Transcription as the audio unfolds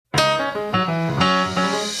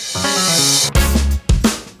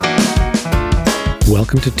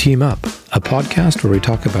Welcome to Team Up, a podcast where we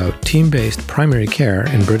talk about team-based primary care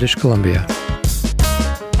in British Columbia.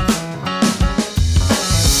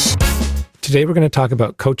 Today we're going to talk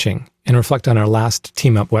about coaching and reflect on our last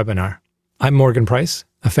Team Up webinar. I'm Morgan Price,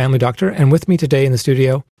 a family doctor, and with me today in the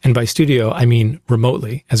studio, and by studio I mean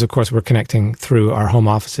remotely, as of course we're connecting through our home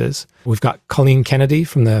offices. We've got Colleen Kennedy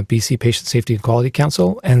from the BC Patient Safety and Quality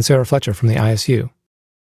Council and Sarah Fletcher from the ISU.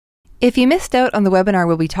 If you missed out on the webinar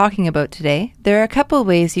we'll be talking about today, there are a couple of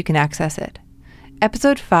ways you can access it.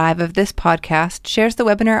 Episode 5 of this podcast shares the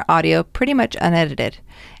webinar audio pretty much unedited,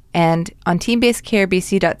 and on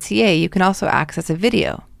teambasedcarebc.ca you can also access a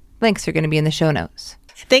video. Links are going to be in the show notes.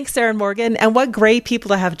 Thanks, Sarah and Morgan, and what great people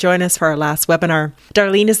to have join us for our last webinar.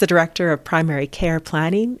 Darlene is the Director of Primary Care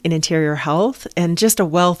Planning in Interior Health, and just a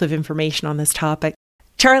wealth of information on this topic.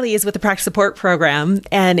 Charlie is with the Practice Support Program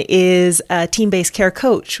and is a team-based care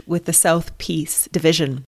coach with the South Peace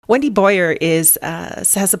Division. Wendy Boyer has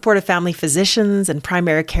supported family physicians and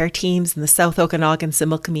primary care teams in the South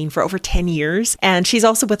Okanagan-Similkameen for over 10 years. And she's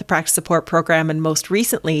also with the Practice Support Program. And most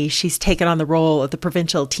recently, she's taken on the role of the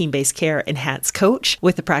Provincial Team-Based Care Enhanced Coach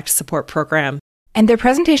with the Practice Support Program. And their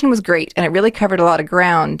presentation was great, and it really covered a lot of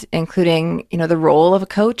ground, including, the role of a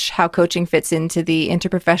coach, how coaching fits into the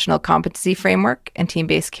interprofessional competency framework and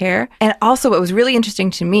team-based care. And also what was really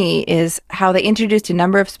interesting to me is how they introduced a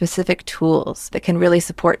number of specific tools that can really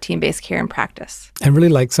support team-based care in practice. I really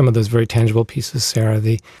like some of those very tangible pieces, Sarah.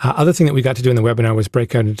 The other thing that we got to do in the webinar was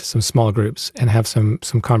break out into some small groups and have some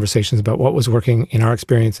conversations about what was working in our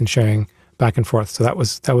experience and sharing back and forth. So that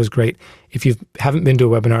was great. If you haven't been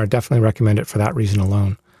to a webinar, I definitely recommend it for that reason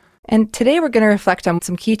alone. And today we're going to reflect on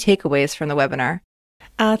some key takeaways from the webinar.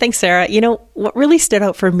 Thanks, Sarah. What really stood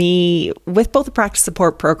out for me with both the Practice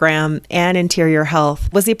Support Program and Interior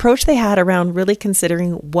Health was the approach they had around really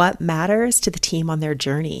considering what matters to the team on their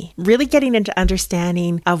journey, really getting into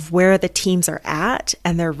understanding of where the teams are at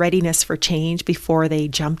and their readiness for change before they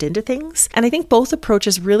jumped into things. And I think both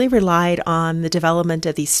approaches really relied on the development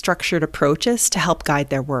of these structured approaches to help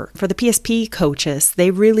guide their work. For the PSP coaches,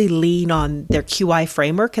 they really lean on their QI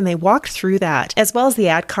framework and they walked through that, as well as the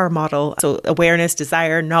ADKAR model, so awareness,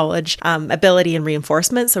 desire, knowledge, ability, and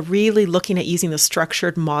reinforcement. So really looking at using those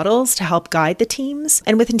structured models to help guide the teams.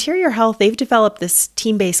 And with Interior Health, they've developed this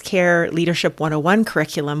team-based care leadership 101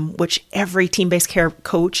 curriculum, which every team-based care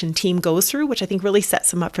coach and team goes through, which I think really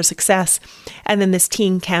sets them up for success. And then this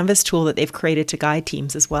team canvas tool that they've created to guide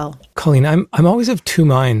teams as well. Colleen, I'm always of two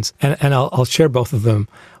minds, and I'll share both of them.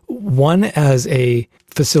 One, as a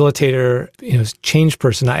facilitator, change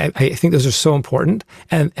person, I think those are so important.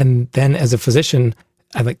 And then as a physician,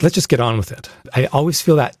 I'm like, let's just get on with it. I always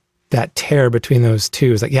feel that tear between those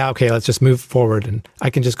two is like, yeah, okay, let's just move forward. And I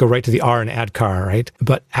can just go right to the R and ADKAR, right?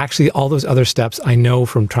 But actually all those other steps I know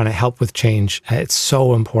from trying to help with change, it's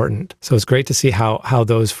so important. So it's great to see how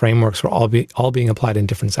those frameworks were all being applied in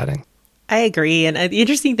different settings. I agree. And the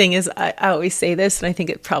interesting thing is, I always say this, and I think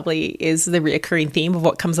it probably is the reoccurring theme of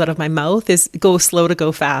what comes out of my mouth is go slow to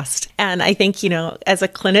go fast. And I think, as a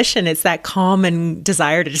clinician, it's that common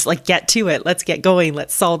desire to just get to it. Let's get going.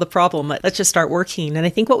 Let's solve the problem. Let's just start working. And I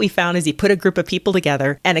think what we found is you put a group of people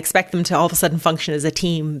together and expect them to all of a sudden function as a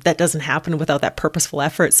team. That doesn't happen without that purposeful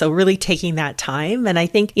effort. So really taking that time. And I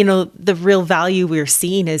think, the real value we're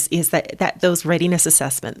seeing is that those readiness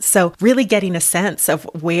assessments. So really getting a sense of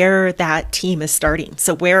where that team is starting.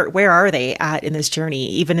 So where are they at in this journey,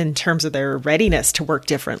 even in terms of their readiness to work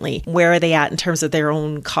differently? Where are they at in terms of their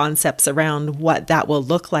own concepts around what that will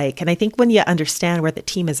look like? And I think when you understand where the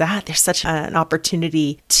team is at, there's such an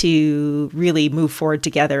opportunity to really move forward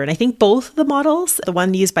together. And I think both of the models, the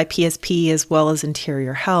one used by PSP as well as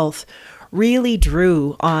Interior Health, really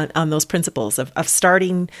drew on those principles of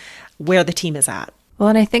starting where the team is at. Well,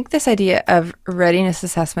 and I think this idea of readiness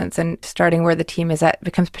assessments and starting where the team is at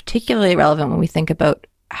becomes particularly relevant when we think about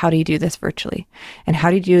how do you do this virtually and how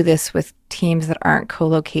do you do this with teams that aren't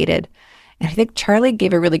co-located. And I think Charlie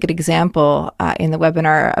gave a really good example in the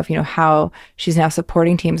webinar of, how she's now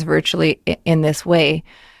supporting teams virtually in this way.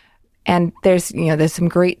 And there's some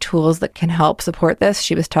great tools that can help support this.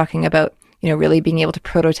 She was talking about really being able to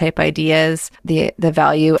prototype ideas, the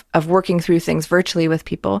value of working through things virtually with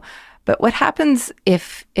people. But what happens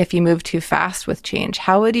if you move too fast with change?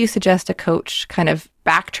 How would you suggest a coach kind of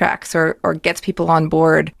backtracks or gets people on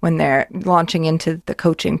board when they're launching into the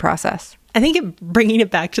coaching process? I think bringing it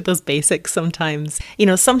back to those basics sometimes,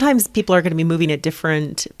 sometimes people are going to be moving at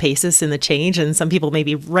different paces in the change, and some people may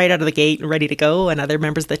be right out of the gate and ready to go, and other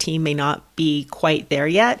members of the team may not be quite there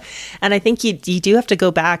yet. And I think you do have to go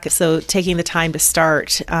back. So taking the time to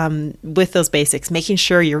start with those basics, making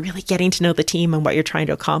sure you're really getting to know the team and what you're trying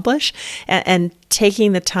to accomplish, and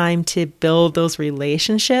taking the time to build those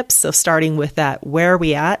relationships. So starting with that, where are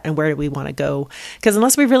we at and where do we want to go? Because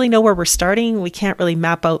unless we really know where we're starting, we can't really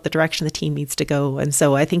map out the direction the team needs to go. And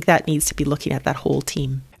so I think that needs to be looking at that whole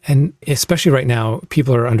team. And especially right now,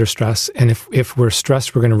 people are under stress. And if we're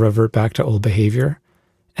stressed, we're going to revert back to old behavior.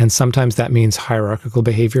 And sometimes that means hierarchical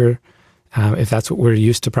behavior, if that's what we're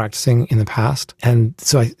used to practicing in the past. And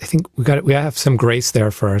so I think we have some grace there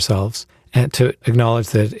for ourselves, and to acknowledge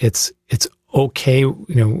that it's okay,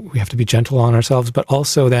 we have to be gentle on ourselves, but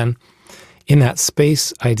also then in that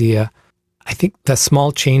space idea, I think that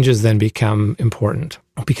small changes then become important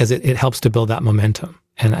because it helps to build that momentum.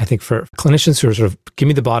 And I think for clinicians who are sort of, give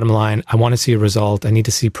me the bottom line, I want to see a result, I need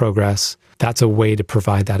to see progress, that's a way to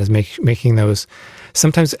provide that, is making those,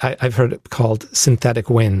 sometimes I've heard it called synthetic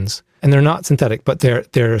wins. And they're not synthetic, but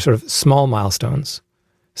they're sort of small milestones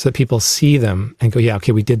so that people see them and go, yeah,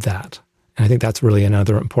 okay, we did that. And I think that's really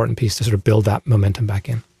another important piece to sort of build that momentum back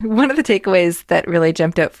in. One of the takeaways that really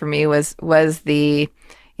jumped out for me was the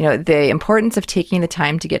importance of taking the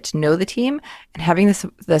time to get to know the team and having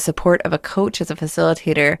the support of a coach as a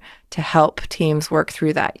facilitator to help teams work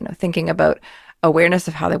through that. Thinking about awareness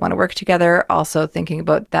of how they want to work together, also thinking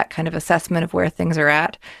about that kind of assessment of where things are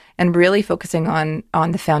at, and really focusing on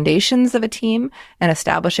the foundations of a team and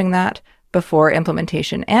establishing that before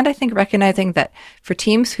implementation. And I think recognizing that for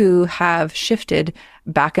teams who have shifted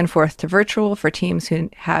back and forth to virtual, for teams who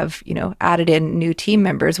have, added in new team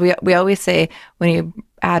members, we always say when you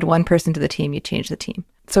add one person to the team, you change the team.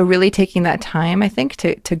 So really taking that time, I think,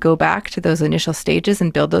 to go back to those initial stages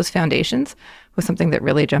and build those foundations was something that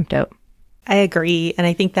really jumped out. I agree. And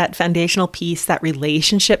I think that foundational piece, that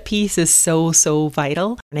relationship piece is so, so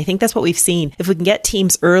vital. And I think that's what we've seen. If we can get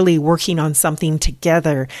teams early working on something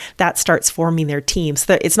together, that starts forming their teams.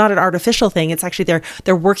 So it's not an artificial thing. It's actually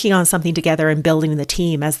they're working on something together and building the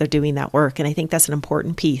team as they're doing that work. And I think that's an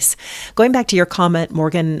important piece. Going back to your comment,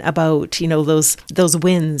 Morgan, about, those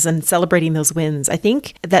wins and celebrating those wins. I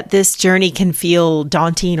think that this journey can feel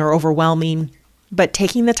daunting or overwhelming. But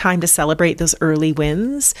taking the time to celebrate those early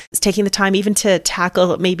wins, taking the time even to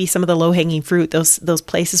tackle maybe some of the low-hanging fruit, those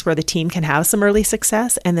places where the team can have some early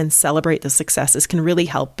success, and then celebrate those successes can really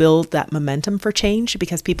help build that momentum for change,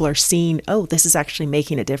 because people are seeing, oh, this is actually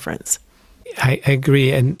making a difference. I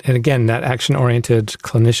agree. And again, that action-oriented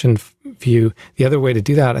clinician view, the other way to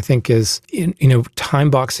do that, I think, is, time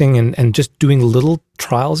boxing and just doing little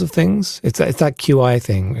trials of things. It's that QI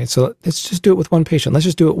thing. So let's just do it with one patient. Let's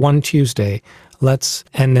just do it one Tuesday.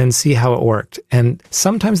 And then see how it worked. And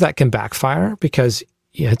sometimes that can backfire because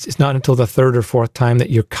it's not until the third or fourth time that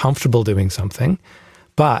you're comfortable doing something.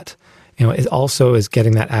 But, it also is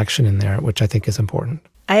getting that action in there, which I think is important.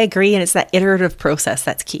 I agree. And it's that iterative process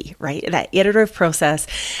that's key, right? That iterative process.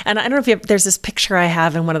 And I don't know if there's this picture I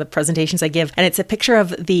have in one of the presentations I give, and it's a picture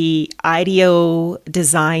of the IDEO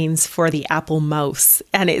designs for the Apple mouse.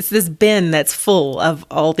 And it's this bin that's full of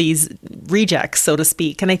all these rejects, so to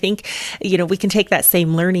speak. And I think, we can take that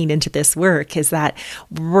same learning into this work, is that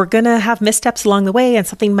we're going to have missteps along the way and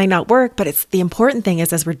something might not work. But it's the important thing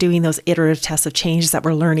is, as we're doing those iterative tests of change, that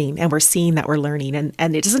we're learning and we're seeing that we're learning.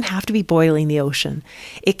 And it doesn't have to be boiling the ocean.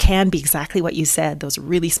 It can be exactly what you said, those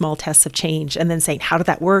really small tests of change, and then saying, how did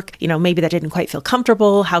that work? Maybe that didn't quite feel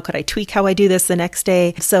comfortable. How could I tweak how I do this the next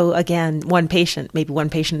day? So again, maybe one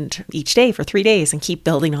patient each day for 3 days, and keep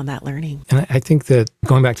building on that learning. And I think that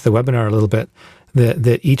going back to the webinar a little bit,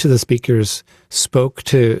 that each of the speakers spoke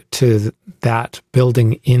to that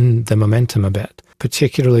building in the momentum a bit.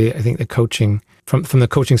 Particularly, I think the coaching, from the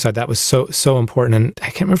coaching side, that was so important. And I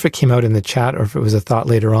can't remember if it came out in the chat or if it was a thought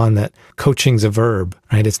later on that coaching's a verb,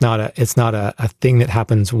 right? It's not a thing that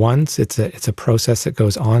happens once. It's a process that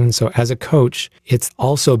goes on. So as a coach, it's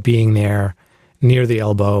also being there near the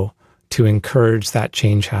elbow to encourage that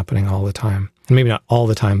change happening all the time. And maybe not all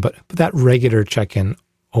the time, but that regular check-in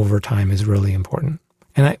over time is really important.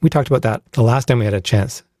 And we talked about that the last time we had a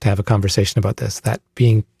chance to have a conversation about this, that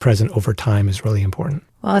being present over time is really important.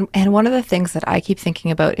 Well, and one of the things that I keep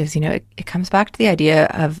thinking about is, it comes back to the idea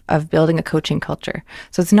of building a coaching culture.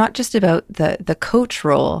 So it's not just about the coach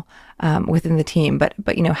role within the team, but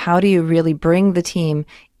how do you really bring the team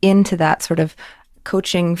into that sort of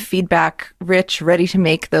coaching, feedback rich, ready to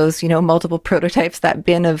make those, multiple prototypes, that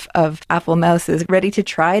bin of Apple mouses, ready to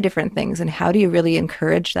try different things. And how do you really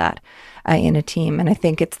encourage that in a team? And I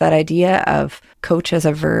think it's that idea of coach as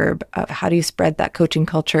a verb, of how do you spread that coaching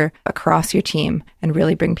culture across your team and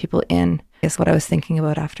really bring people in is what I was thinking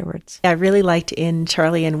about afterwards. I really liked in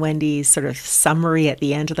Charlie and Wendy's sort of summary at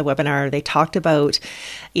the end of the webinar, they talked about,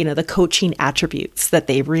 the coaching attributes that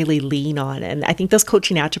they really lean on. And I think those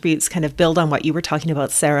coaching attributes kind of build on what you were talking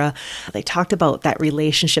about, Sarah. They talked about that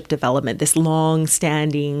relationship development, this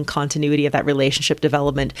long-standing continuity of that relationship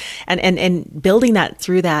development, and building that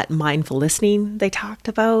through that mindful listening they talked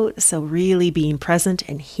about. So really being present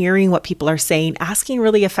and hearing what people are saying, asking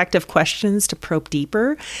really effective questions to probe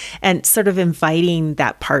deeper, and sort of inviting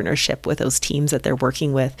that partnership with those teams that they're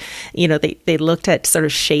working with. They looked at sort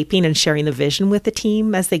of shaping and sharing the vision with the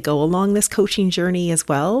team as they go along this coaching journey as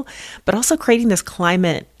well, but also creating this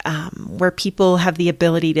climate where people have the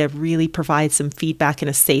ability to really provide some feedback in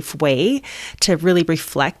a safe way, to really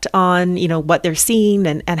reflect on, what they're seeing,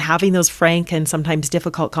 and having those frank and sometimes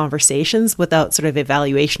difficult conversations without sort of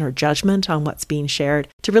evaluation or judgment on what's being shared,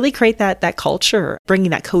 to really create that culture,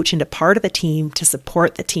 bringing that coach into part of the team to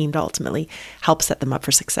support the team to ultimately help set them up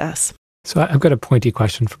for success. So I've got a pointy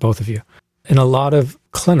question for both of you. In a lot of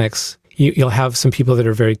clinics, you'll have some people that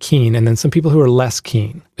are very keen and then some people who are less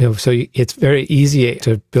keen. So it's very easy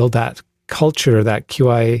to build that culture, that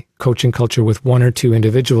QI coaching culture with one or two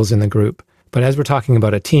individuals in the group. But as we're talking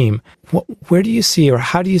about a team, where do you see, or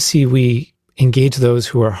how do you see we engage those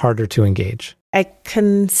who are harder to engage? I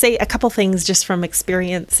can say a couple things just from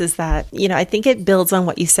experience is that, I think it builds on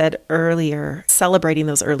what you said earlier. Celebrating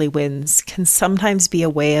those early wins can sometimes be a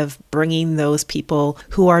way of bringing those people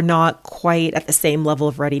who are not quite at the same level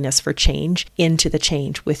of readiness for change into the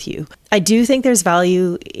change with you. I do think there's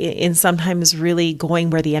value in sometimes really going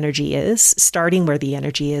where the energy is, starting where the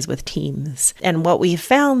energy is with teams. And what we've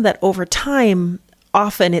found that over time,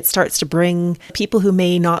 often it starts to bring people who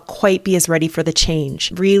may not quite be as ready for the change,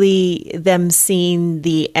 really them seeing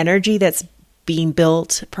the energy that's being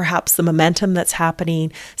built, perhaps the momentum that's happening,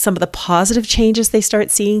 some of the positive changes they start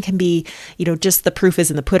seeing can be, just the proof is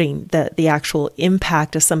in the pudding, the actual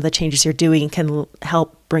impact of some of the changes you're doing can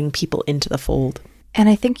help bring people into the fold. And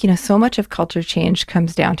I think, so much of culture change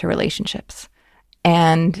comes down to relationships.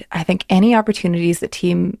 And I think any opportunities that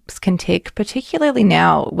teams can take, particularly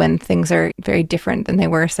now when things are very different than they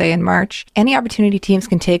were, say, in March, any opportunity teams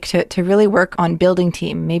can take to really work on building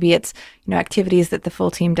team. Maybe it's, activities that the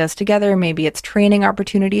full team does together. Maybe it's training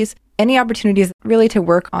opportunities. Any opportunities really to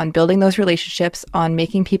work on building those relationships, on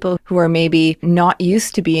making people who are maybe not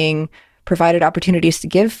used to being provided opportunities to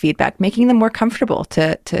give feedback, making them more comfortable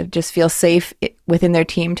to just feel safe within their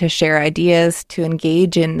team, to share ideas, to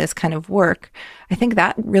engage in this kind of work. I think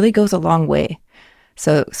that really goes a long way.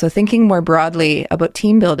 So thinking more broadly about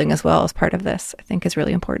team building as well as part of this, I think is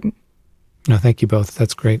really important. No, thank you both.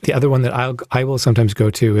 That's great. The other one that I will sometimes go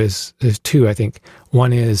to is two, I think.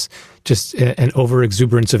 One is just an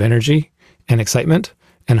over-exuberance of energy and excitement,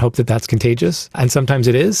 and hope that that's contagious. And sometimes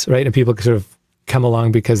it is, right? And people sort of come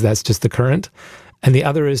along because that's just the current. And the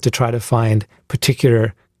other is to try to find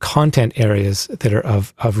particular content areas that are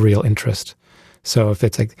of real interest. So if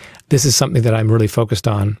it's like, this is something that I'm really focused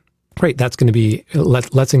on, great, that's going to be,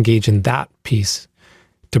 let's engage in that piece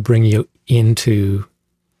to bring you into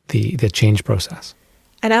the change process.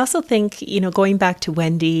 And I also think, going back to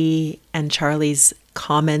Wendy and Charlie's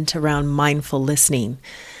comment around mindful listening,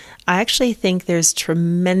 I actually think there's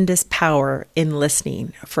tremendous power in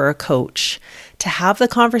listening for a coach to have the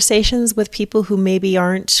conversations with people who maybe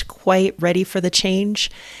aren't quite ready for the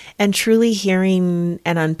change, and truly hearing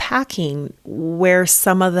and unpacking where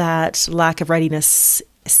some of that lack of readiness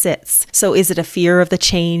sits. So is it a fear of the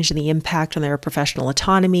change and the impact on their professional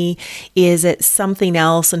autonomy? Is it something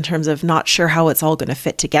else in terms of not sure how it's all going to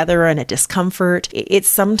fit together and a discomfort? It's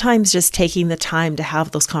sometimes just taking the time to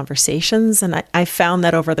have those conversations. And I found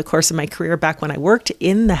that over the course of my career back when I worked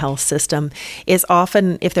in the health system, is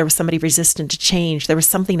often if there was somebody resistant to change, there was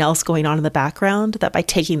something else going on in the background that by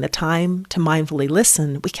taking the time to mindfully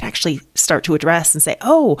listen, we can actually start to address and say,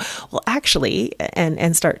 oh, well, actually,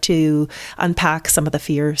 and start to unpack some of the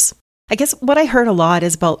fears. I guess what I heard a lot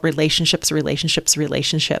is about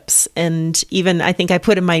relationships. And even I think I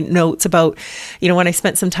put in my notes about, when I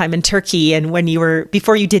spent some time in Turkey, and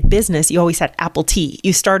before you did business, you always had apple tea.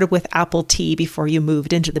 You started with apple tea before you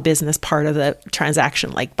moved into the business part of the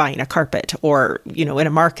transaction, like buying a carpet or, in a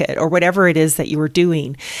market or whatever it is that you were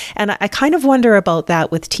doing. And I kind of wonder about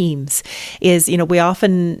that with teams is, we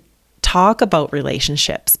often talk about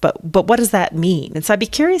relationships, but what does that mean? And so I'd be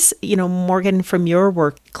curious, Morgan, from your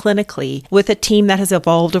work clinically with a team that has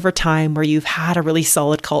evolved over time where you've had a really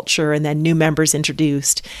solid culture and then new members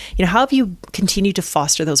introduced, how have you continued to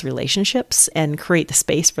foster those relationships and create the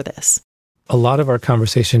space for this? A lot of our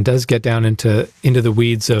conversation does get down into the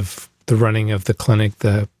weeds of the running of the clinic,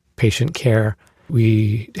 the patient care.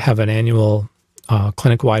 We have an annual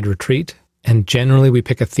clinic-wide retreat, and generally we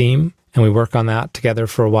pick a theme and we work on that together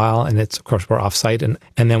for a while. And it's, of course, we're off-site, and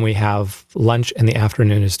then we have lunch, and the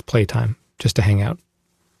afternoon is playtime, just to hang out.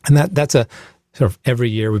 And that's a sort of every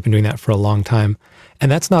year. We've been doing that for a long time,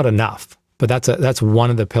 and that's not enough. But that's one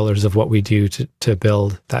of the pillars of what we do to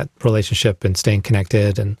build that relationship and staying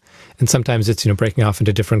connected. And sometimes it's, breaking off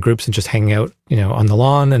into different groups and just hanging out, on the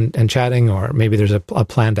lawn and chatting, or maybe there's a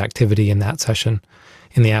planned activity in that session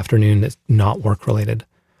in the afternoon that's not work related.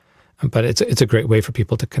 But it's a great way for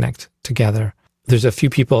people to connect together. There's a few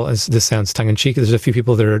people, as this sounds tongue in cheek, there's a few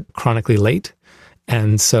people that are chronically late.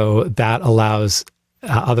 And so that allows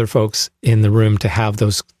other folks in the room to have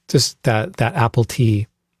that apple tea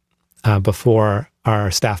before our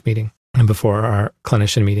staff meeting and before our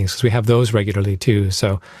clinician meetings, because we have those regularly too.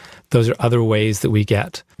 So those are other ways that we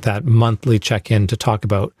get that monthly check-in to talk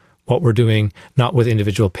about what we're doing, not with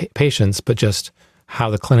individual patients, but just how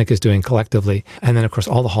the clinic is doing collectively. And then, of course,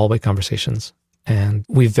 all the hallway conversations. And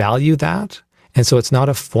we value that. And so it's not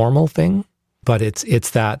a formal thing, but it's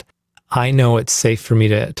that I know it's safe for me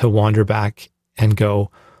to wander back and go,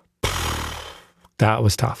 that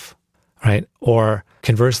was tough, right? Or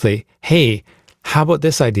conversely, hey, how about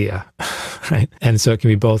this idea, right? And so it can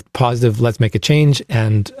be both positive, let's make a change,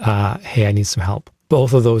 and hey, I need some help.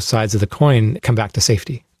 Both of those sides of the coin come back to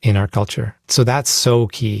safety in our culture. So that's so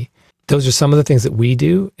key. Those are some of the things that we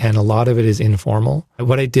do, and a lot of it is informal.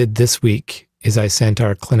 What I did this week is I sent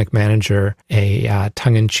our clinic manager a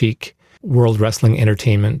tongue-in-cheek World Wrestling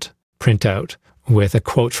Entertainment printout with a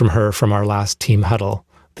quote from her from our last team huddle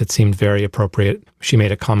that seemed very appropriate. She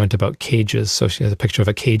made a comment about cages, so she has a picture of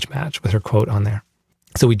a cage match with her quote on there.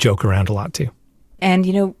 So we joke around a lot too.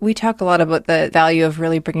 And, we talk a lot about the value of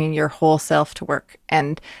really bringing your whole self to work.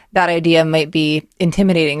 And that idea might be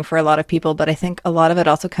intimidating for a lot of people, but I think a lot of it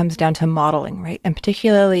also comes down to modeling, right? And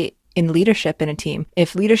particularly in leadership in a team.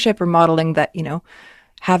 If leadership are modeling that,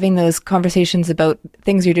 having those conversations about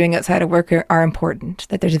things you're doing outside of work are important,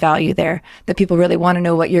 that there's value there, that people really want to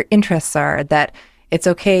know what your interests are, that it's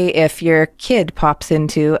okay if your kid pops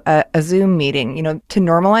into a Zoom meeting, to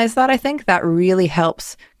normalize that. I think that really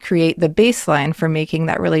helps create the baseline for making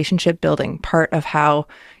that relationship building part of how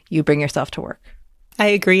you bring yourself to work. I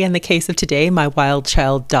agree. In the case of today, my wild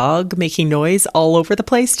child dog making noise all over the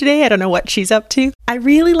place today. I don't know what she's up to. I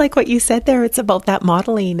really like what you said there. It's about that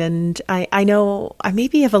modeling. And I know I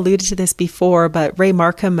maybe have alluded to this before, but Ray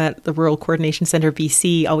Markham at the Rural Coordination Centre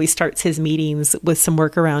BC always starts his meetings with some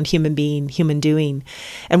work around human being, human doing.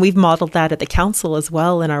 And we've modeled that at the council as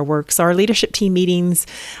well in our work. So our leadership team meetings,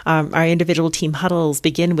 our individual team huddles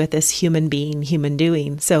begin with this human being, human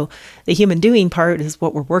doing. So the human doing part is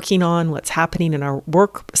what we're working on, what's happening in our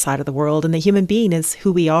work side of the world. And the human being is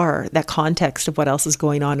who we are, that context of what else is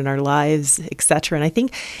going on in our lives, etc. And I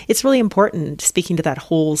think it's really important, speaking to that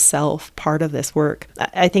whole self part of this work.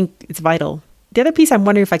 I think it's vital. The other piece I'm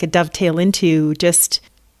wondering if I could dovetail into,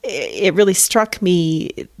 it really struck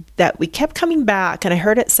me that we kept coming back, and I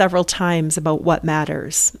heard it several times, about what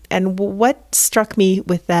matters. And what struck me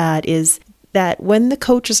with that is that when the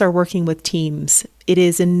coaches are working with teams, it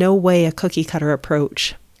is in no way a cookie cutter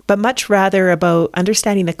approach, but much rather about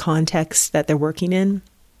understanding the context that they're working in,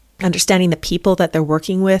 understanding the people that they're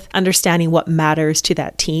working with, understanding what matters to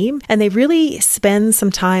that team. And they really spend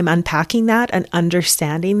some time unpacking that and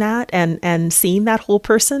understanding that and seeing that whole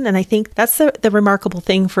person. And I think that's the remarkable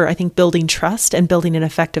thing for, building trust and building an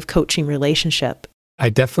effective coaching relationship. I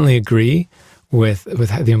definitely agree with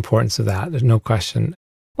the importance of that. There's no question.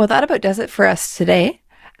 Well, that about does it for us today.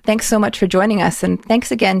 Thanks so much for joining us. And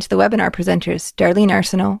thanks again to the webinar presenters, Darlene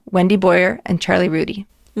Arsenault, Wendy Boyer, and Charlie Rudy.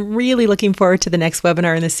 Really looking forward to the next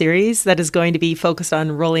webinar in the series that is going to be focused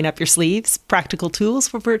on rolling up your sleeves, practical tools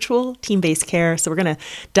for virtual team-based care. So we're going to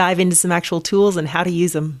dive into some actual tools and how to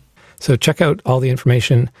use them. So check out all the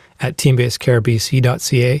information at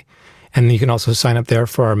teambasedcarebc.ca, and you can also sign up there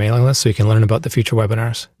for our mailing list so you can learn about the future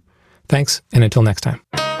webinars. Thanks, and until next time.